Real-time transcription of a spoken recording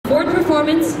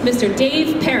Performance, Mr.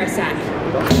 Dave Parasak.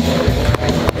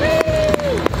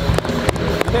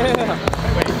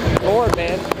 Ford,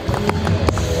 man.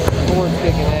 Ford's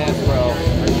kicking ass, bro.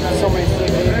 So many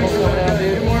sick vehicles coming out,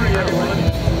 dude. Good morning, everyone.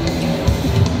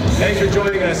 Thanks for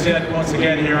joining us yet once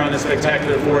again here on the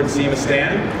spectacular Ford SEMA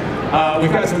stand.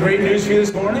 We've got some great news for you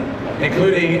this morning,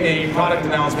 including a product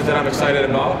announcement that I'm excited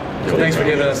about. So thanks for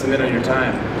giving us a minute of your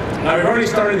time. We've already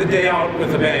started the day out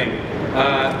with a bang.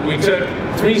 We took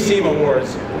 3 SEMA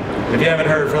awards, if you haven't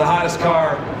heard, for the hottest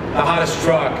car, the hottest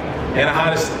truck, and the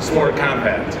hottest sport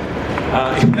compact.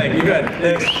 Thank you. Good.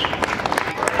 Thanks.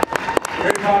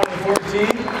 Very proud of the Ford team.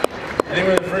 I think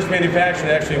we're the first manufacturer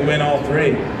to actually win all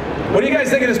 3. What do you guys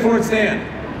think of this Ford stand?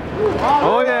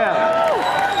 Oh, yeah.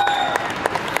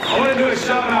 I want to do a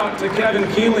shout out to Kevin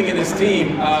Keeling and his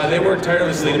team. They worked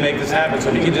tirelessly to make this happen, so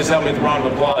if you could just help me with a round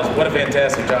of applause, what a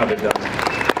fantastic job they've done.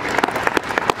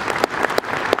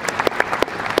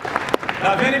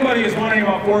 Now, if anybody is wondering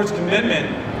about Ford's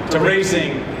commitment to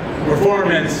racing,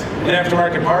 performance, and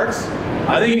aftermarket parts,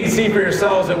 I think you can see for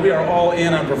yourselves that we are all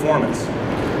in on performance.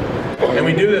 And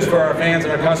we do this for our fans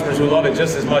and our customers who love it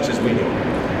just as much as we do.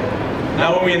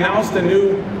 Now, when we announced the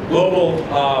new global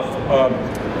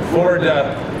Ford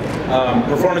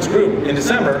Performance Group in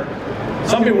December,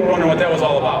 some people were wondering what that was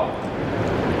all about.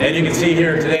 And you can see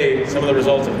here today some of the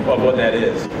results of what that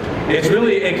is. It's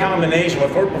really a combination.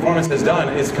 What Ford Performance has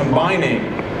done is combining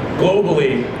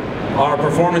globally our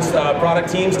performance product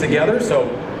teams together, so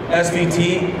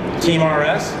SVT, Team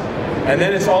RS, and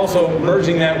then it's also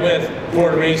merging that with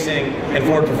Ford Racing and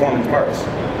Ford Performance Parts.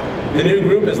 The new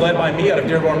group is led by me out of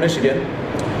Dearborn, Michigan,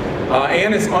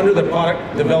 and it's under the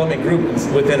product development group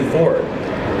within Ford.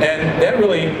 And that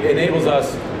really enables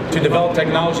us to develop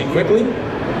technology quickly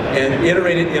and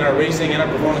iterate it in our racing and our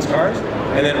performance cars,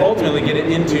 and then ultimately get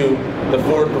it into the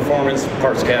Ford Performance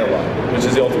Parts catalog, which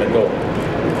is the ultimate goal.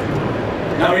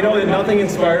 Now, we know that nothing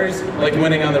inspires like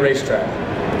winning on the racetrack,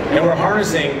 and we're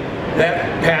harnessing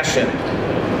that passion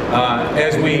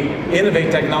as we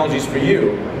innovate technologies for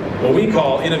you, what we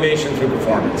call innovation through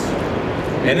performance.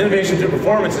 And innovation through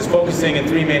performance is focusing in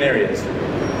 3 main areas: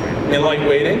 in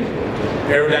lightweighting,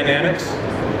 aerodynamics,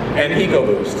 and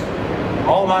EcoBoost.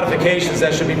 All modifications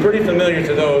that should be pretty familiar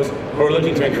to those who are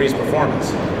looking to increase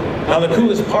performance. Now, the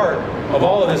coolest part of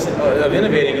all of this, of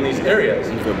innovating in these areas,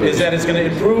 is that it's going to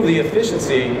improve the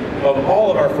efficiency of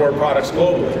all of our Ford products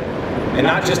globally, and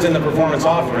not just in the performance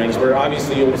offerings, where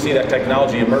obviously you will see that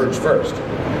technology emerge first.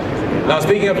 Now,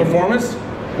 speaking of performance,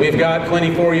 we've got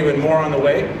plenty for you and more on the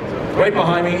way. Right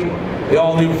behind me, the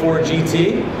all-new Ford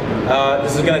GT.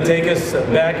 This is going to take us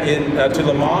back to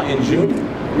Le Mans in June.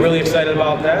 Really excited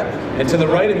about that. And to the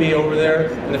right of me over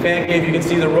there in the fan cave, you can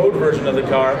see the road version of the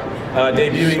car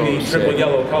debuting the triple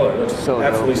yellow color. Looks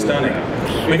absolutely stunning.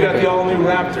 We've got the all-new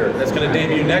Raptor that's going to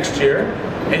debut next year,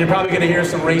 and you're probably going to hear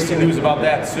some racing news about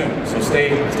that soon. So stay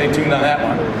tuned on that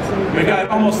one. We've got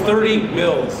almost 30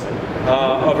 builds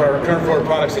of our current Ford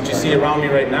products that you see around me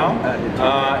right now,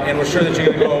 and we're sure that you're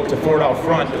going to go to Ford out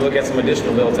front and look at some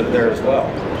additional builds that are there as well.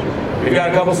 We've got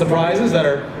a couple surprises that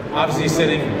are obviously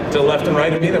sitting to the left and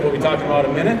right of me that we'll be talking about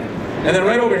in a minute. And then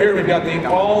right over here we've got the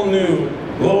all-new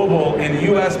global and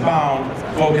US-bound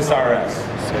Focus RS.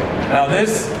 Now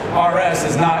this RS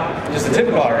is not just a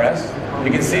typical RS.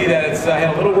 You can see that it's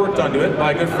had a little work done to it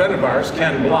by a good friend of ours,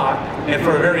 Ken Block, and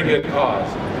for a very good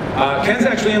cause. Ken's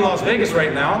actually in Las Vegas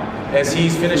right now as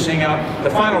he's finishing up the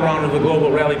final round of the Global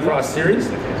Rallycross Series.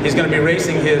 He's going to be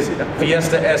racing his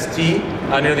Fiesta ST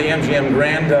near the MGM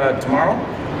Grand tomorrow.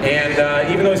 And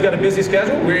even though he's got a busy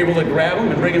schedule, we were able to grab him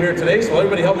and bring him here today. So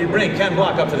everybody help me bring Ken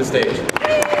Block up to the stage.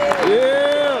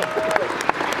 Yeah!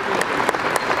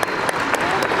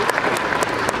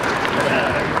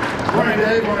 Morning,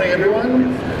 Dave. Morning,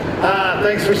 everyone.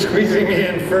 Thanks for squeezing me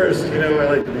in first. You know,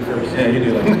 I like to be first. Yeah, you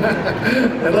do like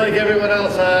And like everyone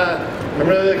else, I'm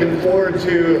really looking forward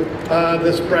to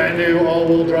this brand new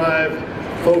all-wheel drive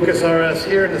Focus RS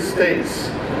here in the States.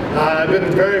 I've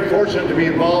been very fortunate to be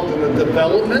involved in the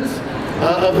development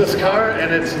of this car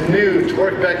and its new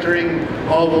torque vectoring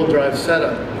all-wheel drive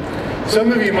setup.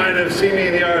 Some of you might have seen me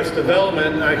in the RS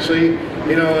development, actually,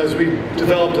 you know, as we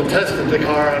developed and tested the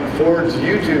car on Ford's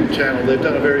YouTube channel. They've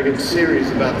done a very good series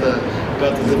about the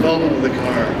development of the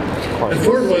car. And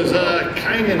Ford was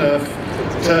kind enough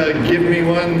to give me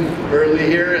one early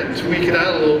here and tweak it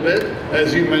out a little bit.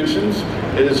 As you mentioned,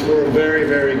 it is for a very,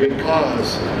 very good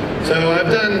cause. So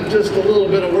I've done just a little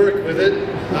bit of work with it,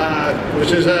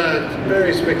 which is a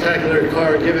very spectacular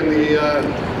car given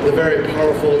the very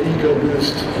powerful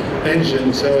EcoBoost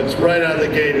engine. So it's right out of the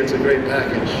gate, it's a great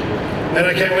package. And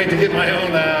I can't wait to get my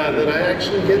own that I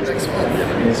actually get next month.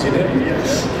 Yes, you do.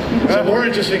 Yes. More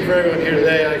interesting for everyone here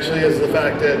today actually is the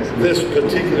fact that this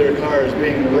particular car is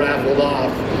being raffled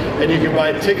off, and you can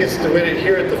buy tickets to win it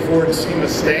here at the Ford SEMA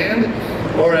stand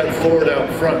or at Ford out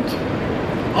front.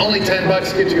 Only $10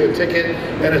 gets you a ticket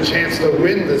and a chance to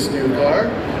win this new car,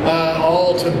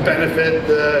 all to benefit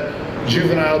the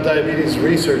Juvenile Diabetes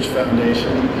Research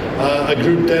Foundation, a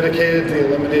group dedicated to the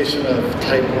elimination of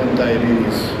type 1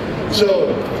 diabetes.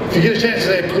 So, if you get a chance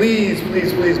today, please,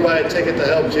 please, please buy a ticket to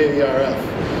help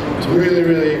JDRF. It's really,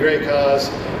 really a great cause,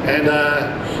 and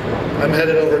I'm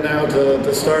headed over now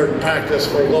to start practice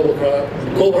for Global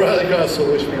Rallycross,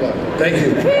 so wish me luck. Thank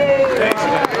you. Thanks.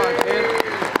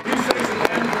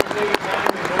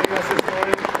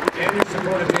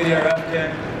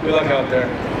 Good luck out there.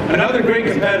 Another great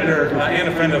competitor and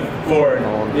a friend of Ford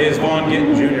is Vaughn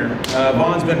Gittin Jr.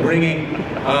 Vaughn's been bringing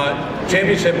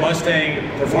championship Mustang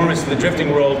performance to the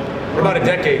drifting world for about a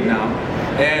decade now.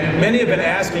 And many have been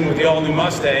asking with the all-new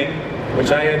Mustang,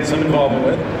 which I had some involvement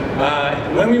with,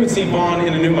 when we would see Vaughn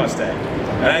in a new Mustang.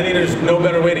 And I think there's no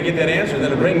better way to get that answer than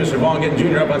to bring Mr. Vaughn Gittin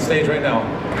Jr. up on stage right now.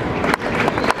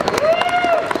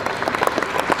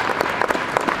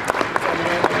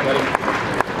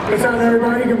 What's up,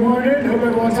 everybody? Good morning. Hope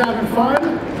everyone's having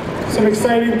fun. Some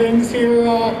exciting things here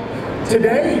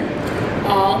today.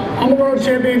 I'm a world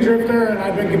champion drifter, and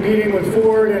I've been competing with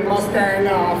Ford and Mustang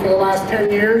for the last 10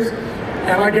 years.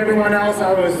 And like everyone else,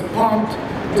 I was pumped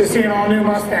to see an all-new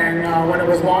Mustang when it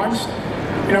was launched.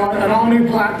 You know, an all-new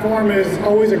platform is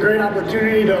always a great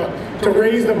opportunity to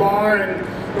raise the bar, and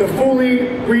the fully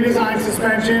redesigned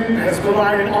suspension has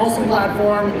provided an awesome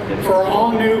platform for our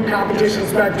all-new competition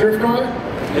spec drift car.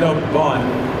 You know, Vaughn,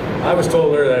 I was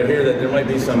told earlier here that there might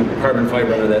be some carbon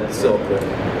fiber under that silk.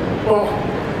 Well,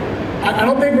 I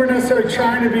don't think we're necessarily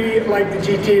trying to be like the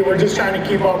GT. We're just trying to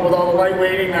keep up with all the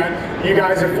lightweighting that you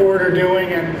guys at Ford are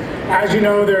doing. And as you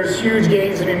know, there's huge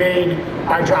gains to be made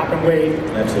by dropping weight.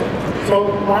 Absolutely. So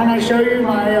why don't I show you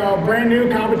my brand new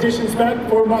competition spec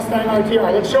Ford Mustang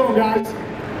RTR. Let's show them, guys.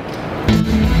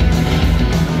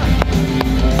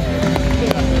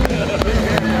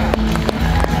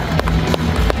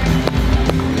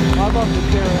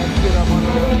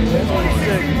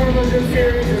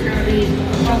 Series is going to be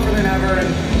tougher than ever, and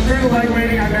through the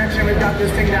lightweighting I mentioned, we've got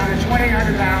this thing down to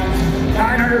 2,800 pounds,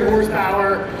 900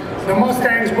 horsepower. The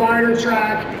Mustang's wider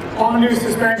track, all new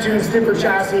suspension, and stiffer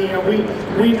chassis. You know,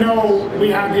 we know we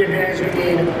have the advantage we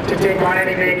need to take on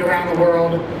any make around the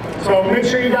world. So make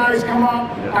sure you guys come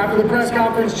up after the press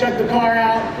conference, check the car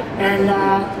out, and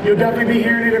you'll definitely be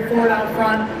hearing it at Ford out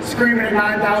front, screaming at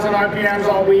 9,000 RPMs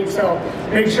all week. So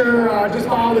make sure just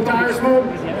follow the tire smoke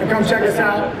and come check us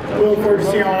out. We look forward to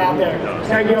seeing you all out there.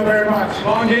 Thank you all very much.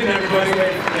 Vaughn Gittin, everybody.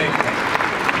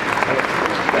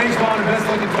 Thanks, Vaughn, and best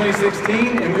luck in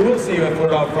 2016, and we will see you at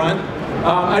Ford out front.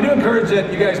 I do encourage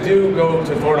that you guys do go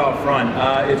to Ford out front.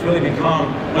 It's really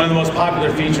become one of the most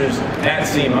popular features at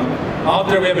SEMA. Out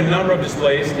there we have a number of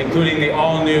displays, including the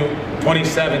all-new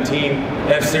 2017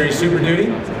 F-Series Super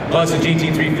Duty, plus the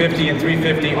GT350 and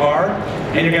 350R,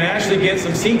 and you're going to actually get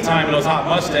some seat time in those hot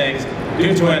Mustangs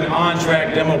due to an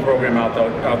on-track demo program out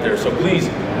there. So please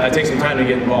take some time to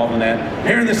get involved in that.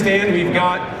 Here in the stand we've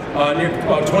got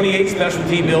about 28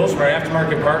 specialty bills for our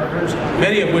aftermarket partners,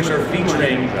 many of which are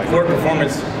featuring Ford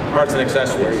Performance parts and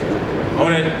accessories. I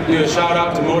want to do a shout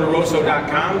out to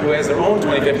Motoroso.com, who has their own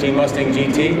 2015 Mustang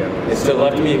GT. It's to the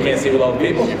left of me, you can't see with all the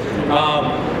people.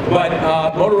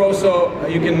 Motoroso,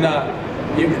 you can,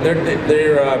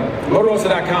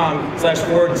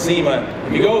 Motoroso.com/Ford SEMA.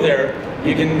 If you go there,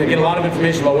 you can get a lot of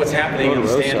information about what's happening in the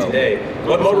stand today.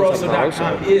 What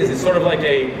Motoroso.com is, it's sort of like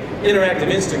a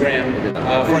interactive Instagram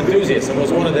for enthusiasts, and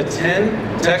was one of the 10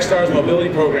 Techstars mobility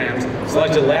programs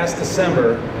selected last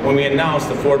December when we announced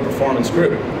the Ford Performance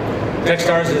Group.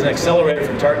 Techstars is an accelerator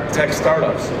for tech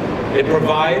startups. It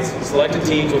provides selected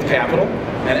teams with capital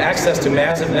and access to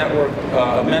massive network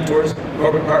of mentors,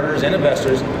 corporate partners, and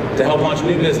investors to help launch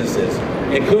new businesses,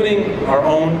 including our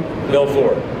own Bill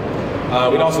Ford.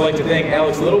 We'd also like to thank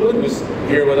Alex Littlewood, who's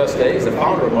here with us today. He's the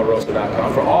founder of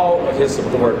Motoroso.com, for all of his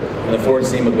support on the Ford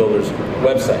SEMA Builders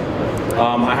website.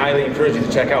 I highly encourage you to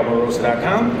check out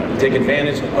Motoroso.com and take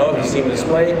advantage of the SEMA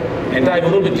display and dive a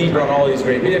little bit deeper on all these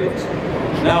great vehicles.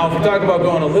 Now, if we talk about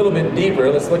going a little bit deeper,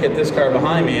 let's look at this car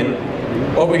behind me. And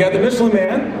we got the Michelin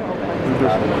Man.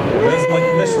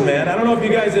 Michelin Man. I don't know if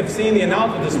you guys have seen the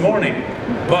announcement this morning,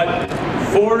 but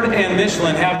Ford and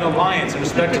Michelin have an alliance in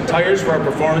respect to tires for our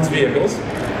performance vehicles.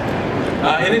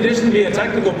 In addition to being a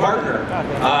technical partner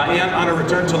and on a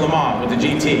return to Le Mans with the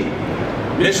GT.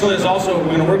 Michelin is also, we're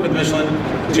going to work with Michelin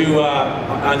to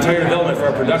on tire development for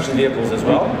our production vehicles as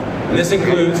well. And this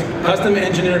includes custom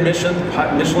engineered Michelin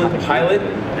Pilot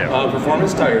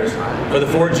performance tires for the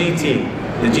Ford GT,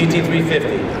 the GT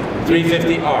 350,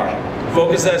 350R,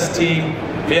 Focus ST,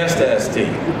 Fiesta ST.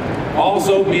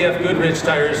 Also BF Goodrich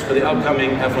tires for the upcoming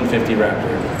F-150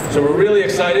 Raptor. So we're really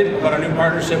excited about our new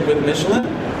partnership with Michelin,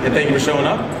 and thank you for showing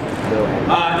up.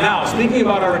 Now, speaking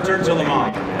about our return to Le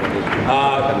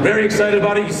Mans, very excited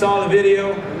about it. You saw the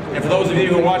video, and for those of you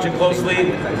who are watching closely,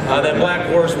 that black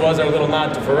horse was our little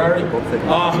nod to Ferrari.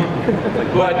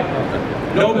 But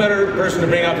no better person to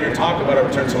bring up here and talk about our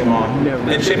return to Le Mans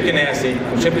than Chip Ganassi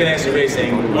from Chip Ganassi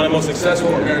Racing, one of the most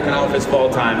successful American outfits of all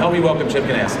time. Help me welcome Chip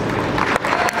Ganassi.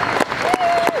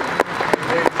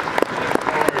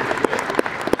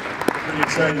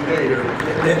 Exciting day here.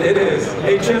 It is.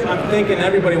 Hey Chip, I'm thinking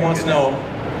everybody wants to know,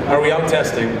 are we out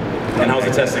testing, and how's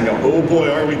the testing going? Oh boy,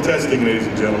 are we testing, ladies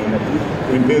and gentlemen.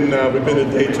 We've been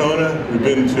to Daytona, we've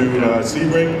been to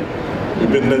Sebring, we've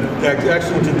been to,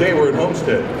 actually today we're at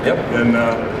Homestead. Yep.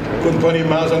 And putting plenty of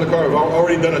miles on the car. We've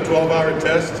already done a 12-hour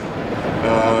test.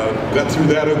 Got through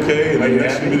that okay, and then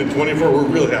next to be the 24. We're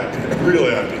really happy,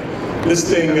 really happy. This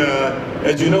thing,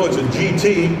 as you know, it's a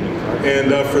GT,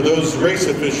 and for those race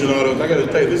aficionados, I got to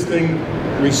tell you, this thing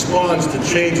responds to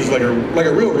changes like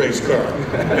a real race car,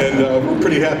 and we're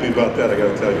pretty happy about that. I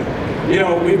got to tell you. You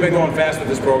know, we've been going fast with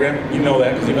this program. You know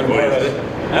that because you've been a part of it.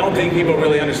 I don't think people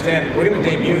really understand. We're going to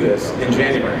debut this in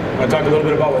January. Want to talk a little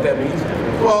bit about what that means?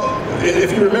 Well,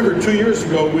 if you remember, 2 years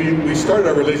ago, we started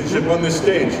our relationship on this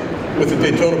stage with the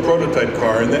Daytona prototype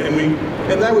car, and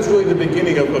that was really the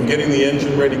beginning of getting the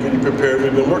engine ready, getting prepared.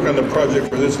 We've been working on the project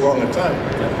for this long a time.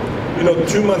 You know,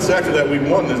 2 months after that, we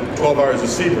won the 12 Hours of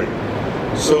Sebring.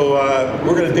 So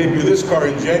we're going to debut this car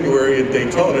in January at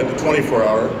Daytona, the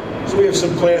 24-hour. So we have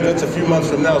some plans. That's a few months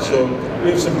from now. So we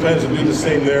have some plans to do the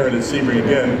same there and at Sebring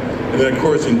again. And then, of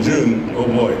course, in June, oh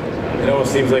boy. It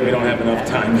almost seems like we don't have enough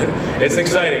time, but it's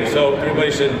exciting. So everybody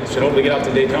should hopefully get out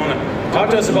to Daytona. Talk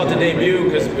to us about the debut,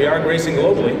 because we are racing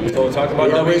globally. So we'll talk about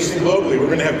we are racing globally. We're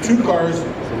going to have 2 cars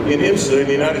in IMSA in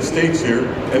the United States here,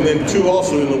 and then 2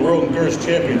 also in the World Endurance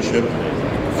Championship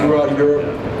throughout Europe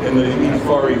and the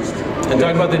Far East. And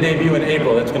talk about the debut in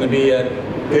April. That's going to be at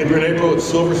debut in April at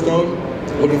Silverstone.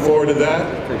 Looking forward to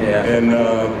that. Yeah. And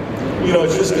you know,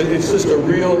 it's just a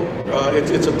real,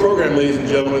 it's a program, ladies and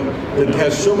gentlemen, that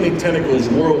has so many tentacles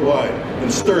worldwide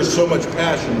and stirs so much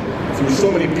passion through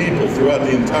so many people throughout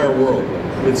the entire world.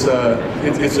 It's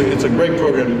a great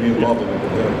program to be involved in.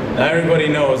 Now everybody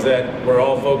knows that we're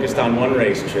all focused on one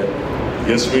race, Chip.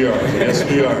 Yes, we are. Yes,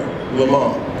 we are. Le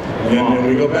Mans. And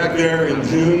we go back there in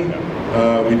June.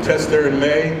 We test there in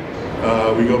May.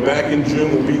 We go back in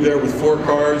June. We'll be there with 4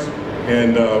 cars.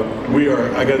 And we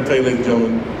are, I got to tell you, ladies and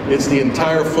gentlemen, it's the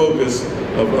entire focus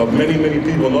of many, many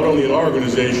people, not only in our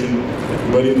organization,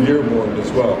 but in Dearborn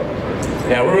as well.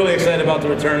 Yeah, we're really excited about the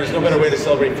return. There's no better way to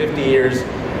celebrate 50 years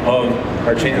of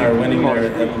our winning there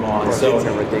at Le Mans. So,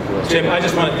 Chip, I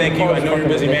just want to thank you. I know you're a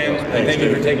busy man. I thank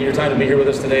you for taking your time to be here with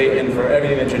us today and for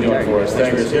everything that you're doing for us.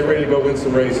 Thanks. Get ready to go win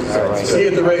some races. Right. See you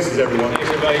at the races, everyone. Thanks,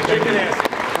 everybody. Chip Ganassi.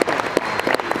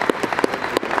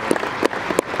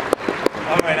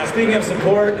 All right, now speaking of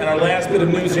support, and our last bit of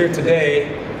news here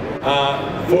today,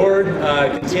 Ford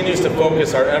continues to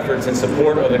focus our efforts in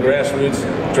support of the grassroots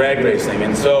drag racing.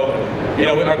 And so, you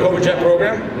know, our Cobra Jet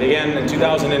program began in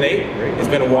 2008. It's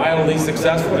been wildly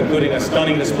successful, including a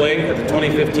stunning display at the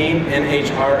 2015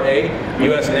 NHRA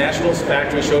U.S. Nationals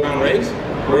Factory Showdown race,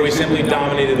 where we simply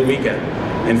dominated the weekend.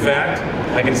 In fact,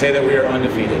 I can say that we are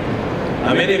undefeated.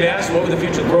 Many have asked, what would the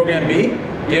future program be,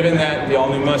 given that the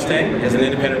all-new Mustang has an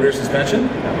independent rear suspension?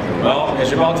 Well, as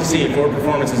you're about to see, Ford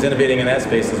Performance is innovating in that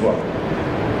space as well.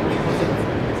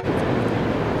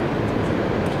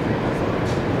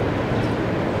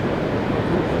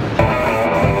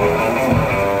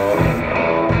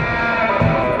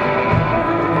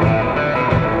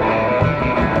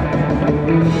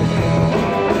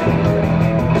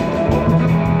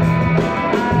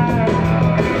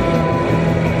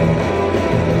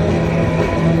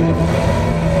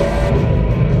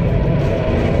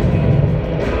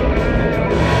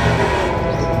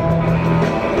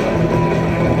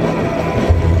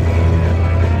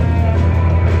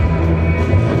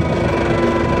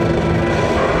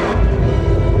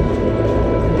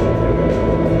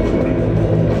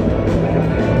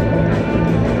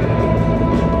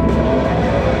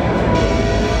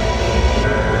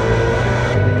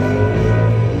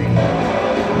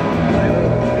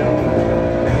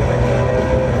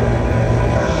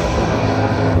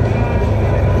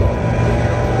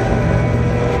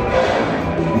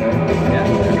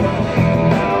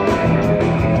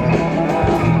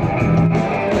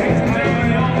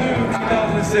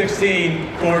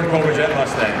 Cobra Jet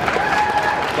Mustang.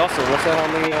 Dustin, what's that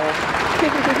on the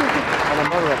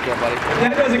motor up there, buddy? If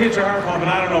that doesn't get your heart pumping,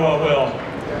 I don't know what will.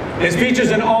 This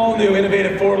features an all-new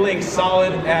innovative 4-link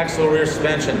solid axle rear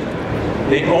suspension.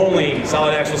 The only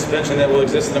solid axle suspension that will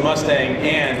exist in the Mustang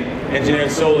and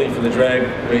engineered solely for the drag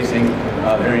racing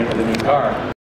variant of the new car.